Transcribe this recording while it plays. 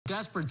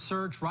Desperate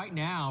search right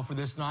now for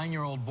this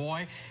 9-year-old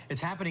boy.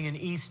 It's happening in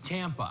East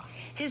Tampa.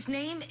 His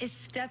name is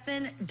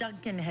Stephen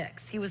Duncan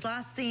Hicks. He was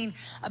last seen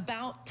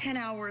about 10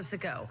 hours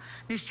ago.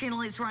 News Channel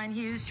 8's Ryan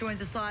Hughes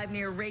joins us live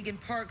near Reagan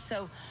Park.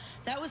 So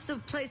that was the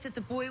place that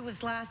the boy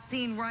was last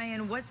seen.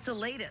 Ryan, what's the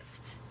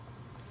latest?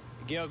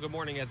 Gail, good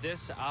morning. At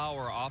this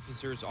hour,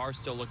 officers are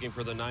still looking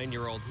for the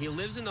 9-year-old. He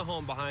lives in the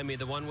home behind me,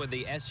 the one with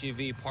the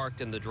SUV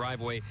parked in the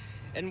driveway,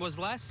 and was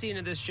last seen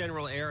in this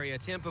general area.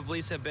 Tampa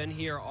Police have been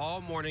here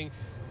all morning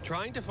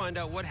trying to find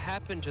out what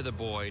happened to the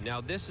boy.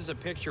 Now, this is a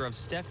picture of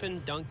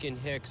Stephen Duncan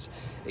Hicks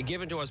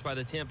given to us by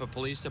the Tampa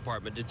Police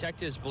Department.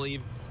 Detectives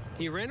believe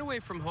he ran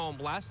away from home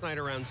last night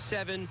around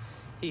 7.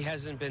 He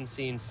hasn't been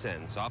seen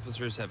since.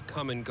 Officers have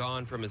come and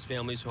gone from his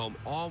family's home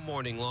all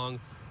morning long,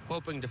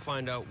 hoping to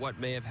find out what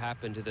may have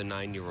happened to the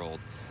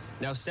 9-year-old.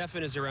 Now,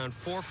 Stephen is around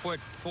 4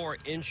 foot 4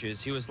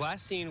 inches. He was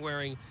last seen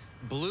wearing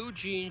blue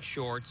jean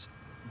shorts,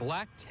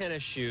 black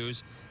tennis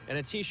shoes, and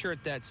a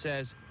T-shirt that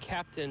says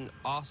Captain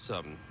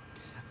Awesome.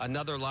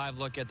 Another live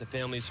look at the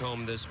family's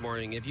home this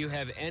morning. If you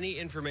have any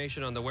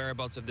information on the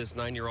whereabouts of this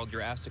 9-year-old,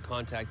 you're asked to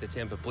contact the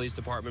Tampa Police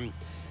Department.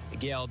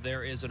 Gail,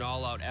 there is an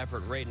all-out effort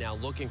right now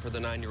looking for the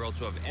 9-year-old,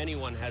 so if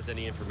anyone has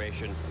any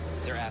information,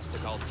 they're asked to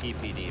call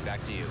TPD.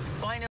 Back to you. Well, I know